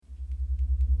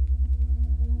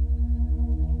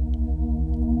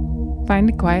Find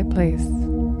a quiet place.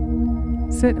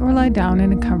 Sit or lie down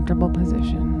in a comfortable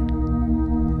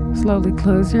position. Slowly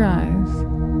close your eyes,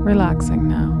 relaxing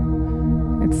now.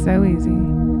 It's so easy.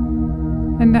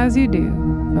 And as you do,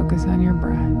 focus on your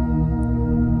breath.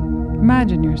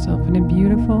 Imagine yourself in a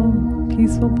beautiful,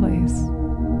 peaceful place,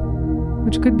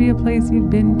 which could be a place you've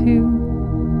been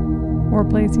to or a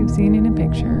place you've seen in a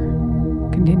picture.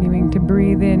 Continuing to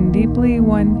breathe in deeply,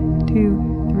 1,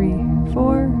 2, 3,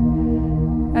 4,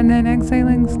 and then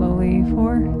exhaling slowly,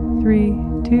 4, 3,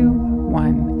 2,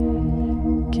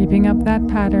 1. Keeping up that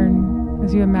pattern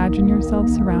as you imagine yourself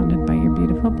surrounded by your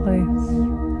beautiful place.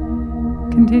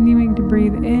 Continuing to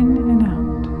breathe in and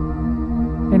out.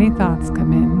 If any thoughts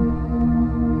come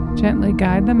in, gently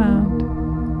guide them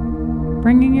out,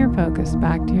 bringing your focus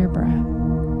back to your breath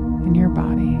and your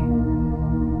body.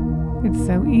 It's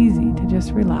so easy to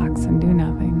just relax and do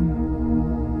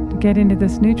nothing, to get into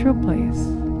this neutral place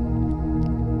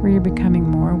where you're becoming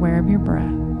more aware of your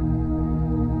breath.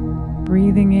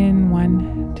 Breathing in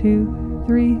 1, 2,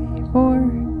 3, 4,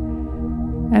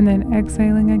 and then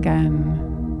exhaling again.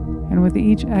 And with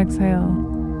each exhale,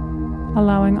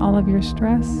 allowing all of your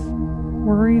stress,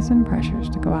 worries, and pressures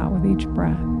to go out with each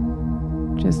breath.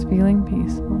 Just feeling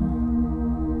peaceful.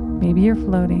 Maybe you're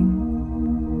floating,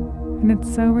 and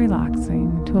it's so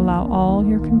relaxing to allow all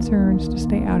your concerns to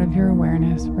stay out of your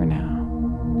awareness for now.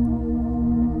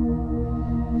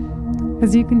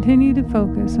 As you continue to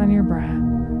focus on your breath,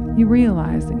 you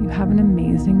realize that you have an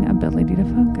amazing ability to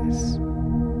focus.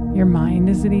 Your mind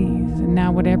is at ease, and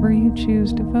now whatever you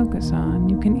choose to focus on,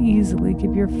 you can easily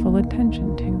give your full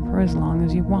attention to for as long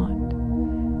as you want.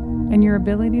 And your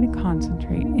ability to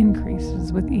concentrate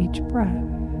increases with each breath.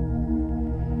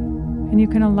 And you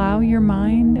can allow your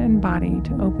mind and body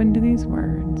to open to these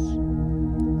words.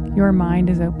 Your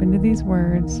mind is open to these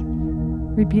words,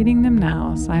 repeating them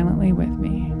now silently with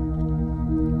me.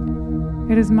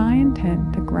 It is my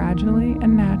intent to gradually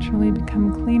and naturally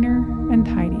become cleaner and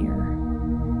tidier.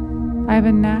 I have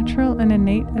a natural and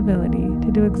innate ability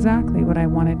to do exactly what I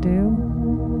want to do,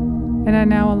 and I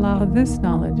now allow this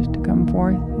knowledge to come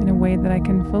forth in a way that I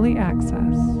can fully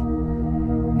access,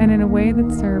 and in a way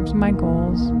that serves my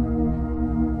goals,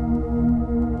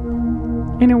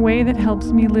 in a way that helps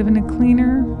me live in a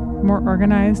cleaner, more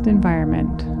organized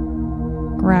environment,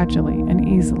 gradually and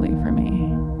easily for me.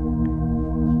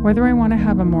 Whether I want to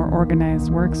have a more organized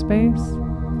workspace,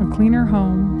 a cleaner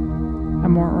home, a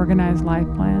more organized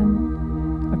life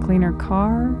plan, a cleaner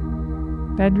car,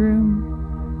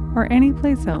 bedroom, or any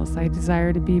place else I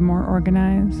desire to be more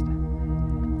organized,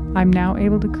 I'm now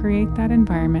able to create that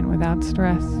environment without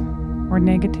stress, or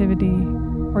negativity,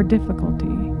 or difficulty,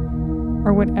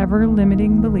 or whatever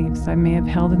limiting beliefs I may have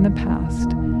held in the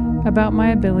past about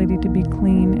my ability to be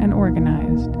clean and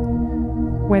organized,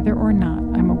 whether or not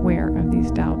I'm aware of these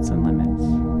doubts and limits.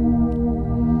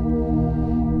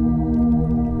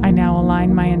 I now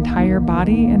align my entire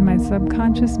body and my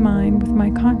subconscious mind with my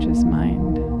conscious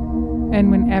mind.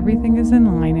 And when everything is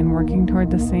in line and working toward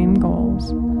the same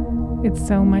goals, it's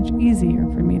so much easier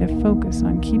for me to focus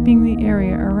on keeping the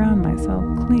area around myself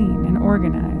clean and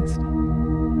organized.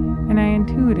 And I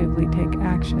intuitively take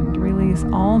action to release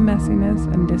all messiness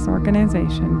and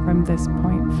disorganization from this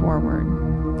point forward.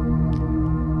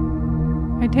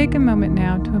 I take a moment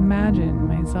now to imagine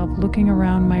myself looking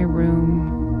around my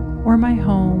room, or my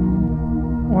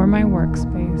home, or my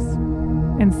workspace,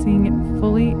 and seeing it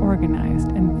fully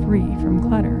organized and free from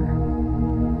clutter.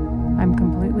 I'm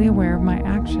completely aware of my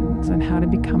actions and how to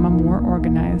become a more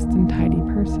organized and tidy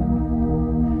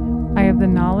person. I have the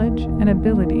knowledge and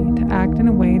ability to act in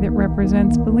a way that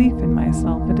represents belief in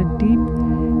myself at a deep,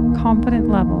 confident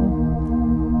level,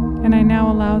 and I now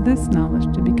allow this knowledge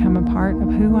to become a part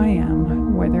of who I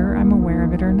am, whether I'm aware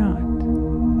of it or not.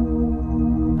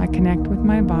 I connect with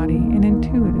my body and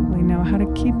intuitively know how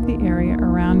to keep the area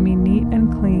around me neat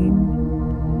and clean,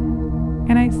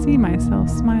 and I see myself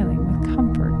smiling with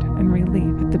comfort and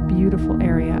relief at the beautiful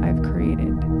area I've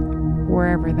created,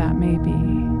 wherever that may be.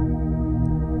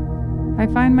 I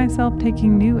find myself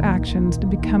taking new actions to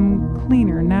become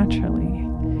cleaner naturally,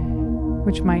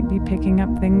 which might be picking up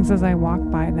things as I walk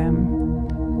by them,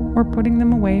 or putting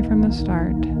them away from the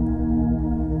start,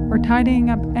 or tidying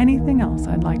up anything else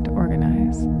I'd like to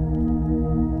organize.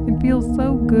 It feels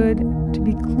so good to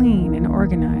be clean and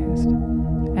organized,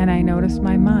 and I notice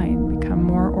my mind become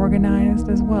more organized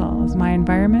as well as my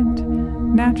environment,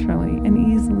 naturally and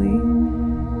easily,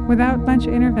 without much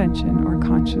intervention or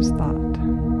conscious thought.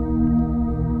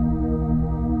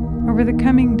 Over the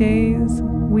coming days,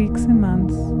 weeks, and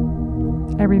months,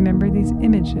 I remember these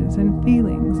images and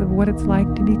feelings of what it's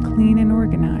like to be clean and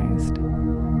organized,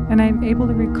 and I'm able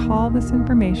to recall this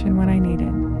information when I need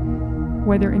it,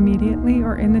 whether immediately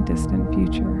or in the distant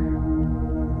future.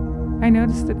 I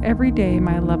notice that every day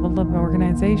my level of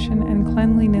organization and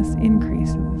cleanliness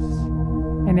increases,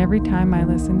 and every time I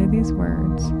listen to these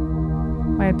words,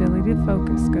 my ability to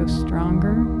focus goes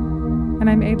stronger, and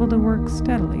I'm able to work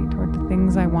steadily toward the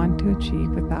things I want to achieve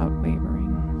without wavering.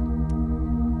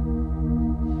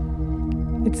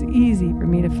 It's easy for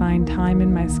me to find time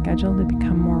in my schedule to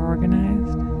become more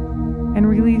organized and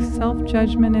release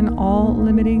self-judgment and all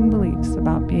limiting beliefs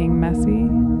about being messy,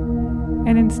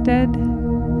 and instead,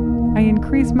 I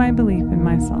increase my belief in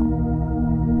myself.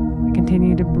 I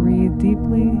continue to breathe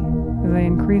deeply as I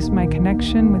increase my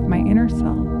connection with my inner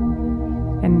self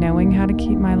and knowing how to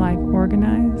keep my life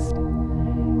organized.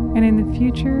 And in the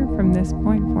future, from this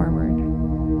point forward,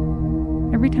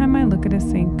 every time I look at a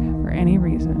sink for any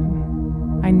reason,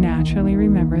 I naturally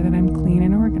remember that I'm clean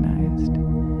and organized,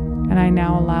 and I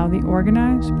now allow the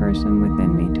organized person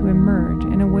within me to emerge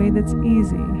in a way that's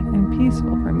easy and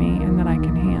peaceful for me and that I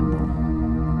can handle.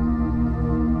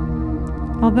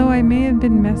 Although I may have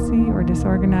been messy or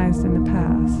disorganized in the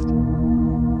past,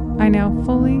 I now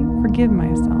fully forgive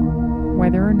myself,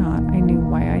 whether or not I knew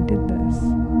why I did this.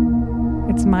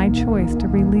 It's my choice to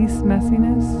release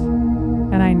messiness,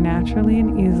 and I naturally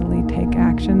and easily take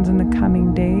actions in the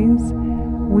coming days,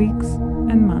 weeks,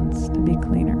 and months to be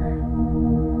cleaner.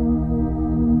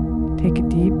 Take a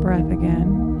deep breath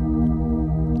again,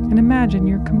 and imagine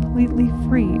you're completely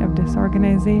free of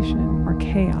disorganization or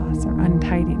chaos or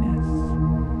untidiness.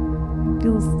 It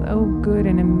feels so good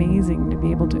and amazing to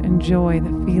be able to enjoy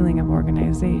the feeling of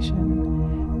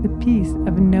organization, the peace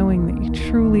of knowing that you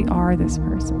truly are this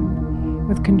person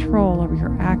with control over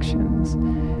your actions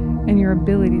and your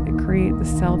ability to create the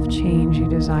self-change you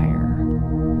desire,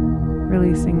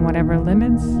 releasing whatever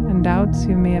limits and doubts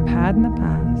you may have had in the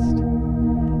past,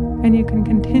 and you can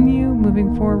continue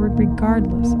moving forward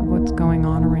regardless of what's going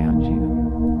on around you.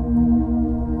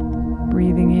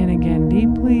 Breathing in again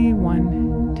deeply,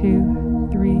 1, 2,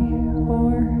 3,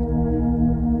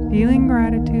 4. Feeling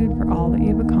gratitude for all that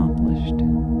you've accomplished,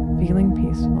 feeling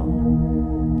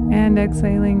peaceful, and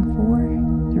exhaling 4,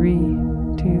 3, 2,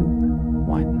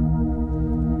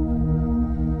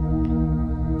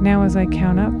 1. Now as I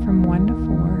count up from 1 to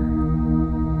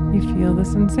 4, you feel the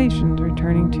sensations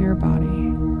returning to your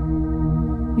body.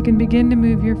 You can begin to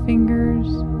move your fingers,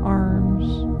 arms,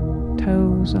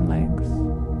 toes, and legs,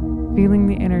 feeling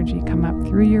the energy come up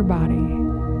through your body.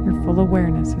 Your full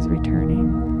awareness is returning.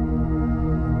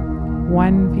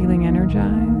 1, feeling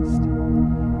energized.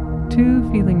 2,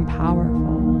 feeling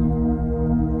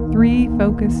powerful. 3,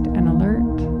 focused and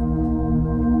alert.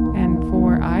 And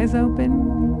 4, eyes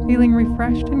open, feeling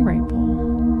refreshed and grateful,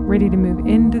 ready to move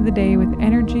into the day with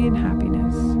energy and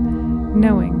happiness,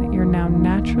 knowing that you're now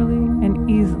naturally and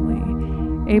easily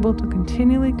able to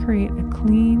continually create a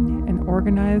clean and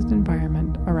organized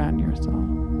environment around yourself.